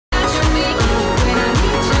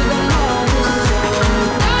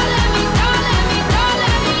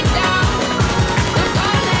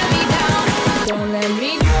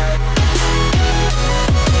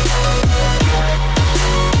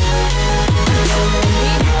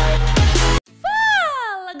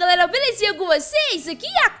vocês? Aqui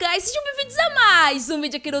é a Kai, sejam bem-vindos a mais um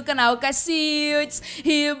vídeo aqui no canal Cahcildis.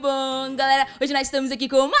 E bom, galera, hoje nós estamos aqui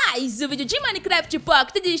com mais um vídeo de Minecraft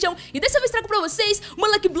Pocket Edition. E dessa vez trago pra vocês uma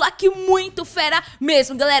Lucky Block muito fera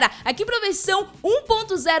mesmo, galera. Aqui pra versão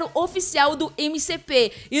 1.0 oficial do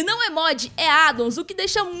MCP. E não é mod, é addons, o que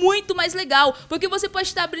deixa muito mais legal, porque você pode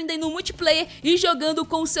estar abrindo aí no multiplayer e jogando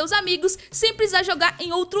com seus amigos, sem precisar jogar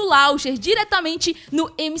em outro launcher, diretamente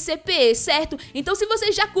no MCP, certo? Então se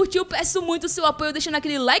você já curtiu, peço muito o seu apoio deixando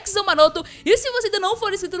aquele likezão maroto. E se você ainda não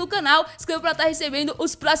for inscrito no canal, inscreva pra estar recebendo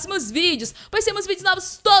os próximos vídeos, pois temos vídeos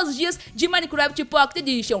novos todos os dias de Minecraft Pocket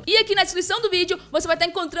Edition. E aqui na descrição do vídeo você vai estar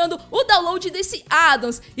encontrando o download desse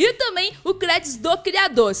addons e também o crédito do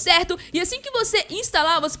criador, certo? E assim que você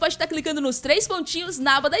instalar, você pode estar clicando nos 3 pontinhos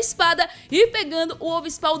na aba da espada e pegando o ovo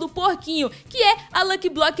spawn do porquinho, que é a Lucky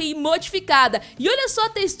Block aí modificada. E olha só a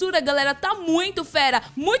textura, galera, tá muito fera,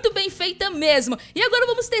 muito bem feita mesmo. E agora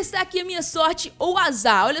vamos testar aqui a minha sorte ou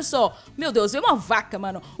azar. Olha só, meu Deus, veio uma vaca,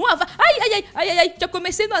 mano. Uma vaca, ai, já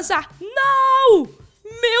comecei no azar. Não!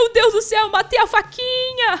 Meu Deus do céu, matei a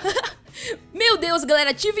faquinha. Meu Deus,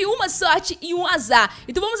 galera, tive uma sorte e um azar.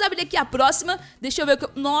 Então vamos abrir aqui a próxima. Deixa eu ver o que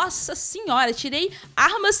eu... Nossa senhora, tirei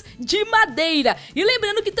armas de madeira. E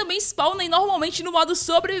lembrando que também spawnem normalmente no modo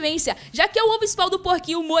sobrevivência, já que é o ovo spawn do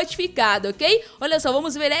porquinho modificado, ok? Olha só,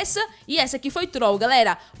 vamos ver essa. E essa aqui foi troll,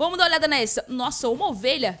 galera. Vamos dar uma olhada nessa. Nossa, uma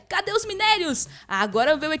ovelha. Cadê os minérios?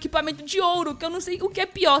 Agora veio o equipamento de ouro, que eu não sei o que é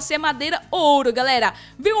pior, se é madeira ou ouro, galera.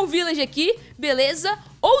 Veio um village aqui, beleza.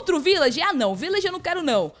 Outro village? Ah não, village eu não quero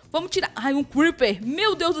não. Vamos tirar... Ai, um creeper.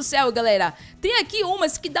 Meu Deus do céu, galera. Tem aqui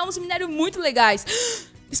umas que dá uns minérios muito legais.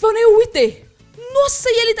 Spawnei o Wither. Nossa,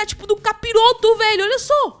 e ele tá tipo do capiroto, velho. Olha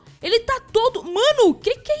só. Ele tá todo... Mano,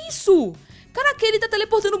 que é isso? Caraca, ele tá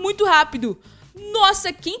teleportando muito rápido.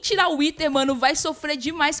 Nossa, quem tirar o Wither, mano, vai sofrer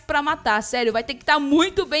demais pra matar, sério, vai ter que estar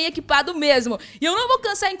muito bem equipado mesmo. E eu não vou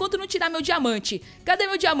cansar enquanto não tirar meu diamante. Cadê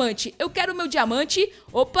meu diamante? Eu quero meu diamante.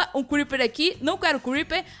 Opa, um creeper aqui, não quero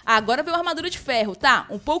creeper. Agora veio uma armadura de ferro, tá,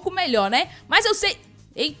 um pouco melhor, né? Mas eu sei...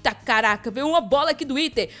 Eita, caraca, veio uma bola aqui do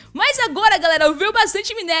Wither. Mas agora, galera, veio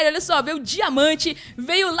bastante minério, olha só, veio diamante,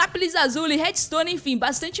 veio lápis azul e redstone, enfim,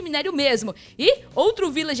 bastante minério mesmo. E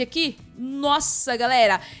outro village aqui, nossa,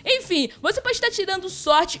 galera. Enfim, você pode estar tirando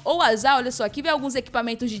sorte ou azar, olha só, aqui vem alguns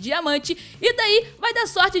equipamentos de diamante e daí vai dar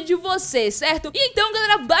sorte de você, certo? E então,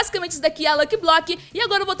 galera, basicamente isso daqui é a Lucky Block e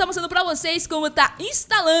agora eu vou estar mostrando pra vocês como tá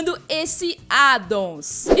instalando esse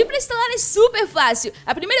addons. E pra instalar é super fácil,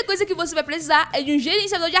 a primeira coisa que você vai precisar é de um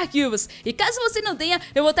gerenciador de arquivos. E caso você não tenha,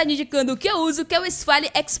 eu vou estar indicando o que eu uso, que é o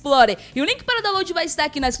File Explorer. E o link para o download vai estar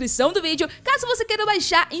aqui na descrição do vídeo, caso você queira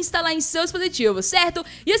baixar e instalar em seu dispositivo, certo?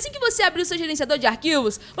 E assim que você abrir o seu gerenciador de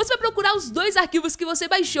arquivos, você vai procurar os 2 arquivos que você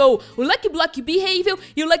baixou, o Lucky Block Behavior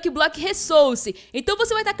e o Lucky Block Resource. Então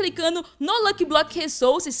você vai estar clicando no Lucky Block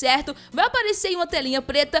Resource, certo? Vai aparecer aí uma telinha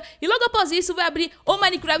preta e logo após isso vai abrir o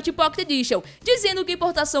Minecraft Pocket Edition, dizendo que a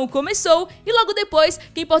importação começou e logo depois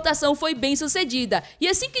que a importação foi bem sucedida. E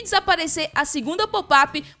assim que desaparecer a segunda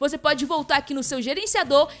pop-up, você pode voltar aqui no seu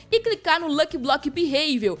gerenciador e clicar no Lucky Block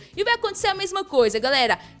Behavior. E vai acontecer a mesma coisa,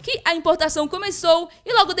 galera, que a importação começou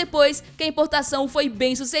e logo depois que a importação foi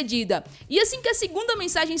bem sucedida. E assim que a segunda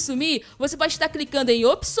mensagem sumir, você pode estar clicando em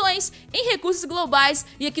opções, em recursos globais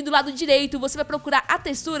e aqui do lado direito você vai procurar a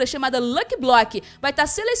textura chamada Lucky Block. Vai estar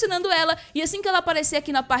selecionando ela e assim que ela aparecer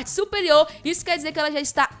aqui na parte superior, isso quer dizer que ela já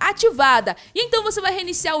está ativada. E então você vai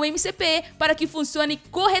reiniciar o MCP para que funcione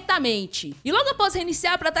corretamente. E logo após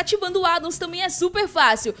reiniciar, para estar ativando o addons também é super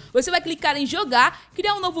fácil. Você vai clicar em jogar,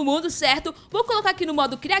 criar um novo mundo, certo? Vou colocar aqui no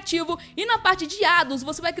modo criativo e na parte de addons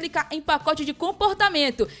você vai clicar em pacote de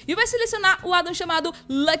comportamento e vai selecionar o addon chamado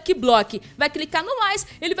Lucky Block. Vai clicar no mais,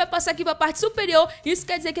 ele vai passar aqui para a parte superior, isso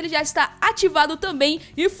quer dizer que ele já está ativado também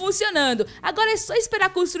e funcionando. Agora é só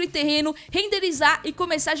esperar construir terreno, renderizar e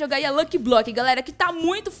começar a jogar aí a Lucky Block, galera, que tá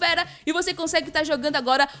muito fera e você consegue estar jogando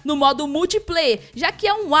agora no modo multiplayer, já que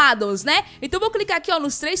é um addons, né? Então eu vou clicar aqui, ó,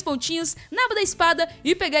 nos 3 pontinhos na aba da espada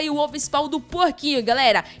e pegar aí o ovo spawn do porquinho,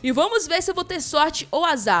 galera. E vamos ver se eu vou ter sorte ou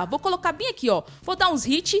azar. Vou colocar bem aqui, ó. Vou dar uns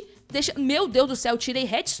hits. Deixa... Meu Deus do céu, tirei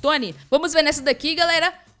redstone. Vamos ver nessa daqui,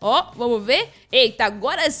 galera. Ó, vamos ver? Eita,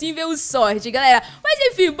 agora sim veio sorte, galera. Mas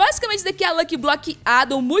enfim, basicamente daqui é a Lucky Block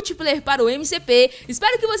Addon multiplayer para o MCP.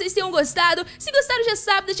 Espero que vocês tenham gostado. Se gostaram, já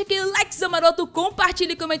sabe, deixa aquele likezão maroto,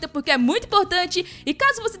 compartilha e comenta porque é muito importante. E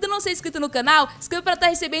caso você ainda não seja inscrito no canal, inscreva para estar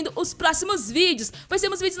recebendo os próximos vídeos, pois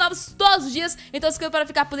temos vídeos novos todos os dias, então inscreva para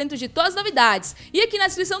ficar por dentro de todas as novidades. E aqui na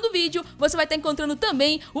descrição do vídeo, você vai estar encontrando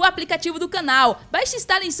também o aplicativo do canal. Baixe e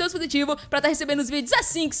instale em seu dispositivo para estar recebendo os vídeos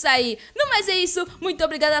assim que sair. No mais é isso, muito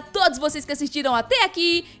obrigada a todos vocês que assistiram até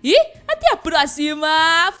aqui e até até a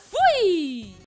próxima. Fui!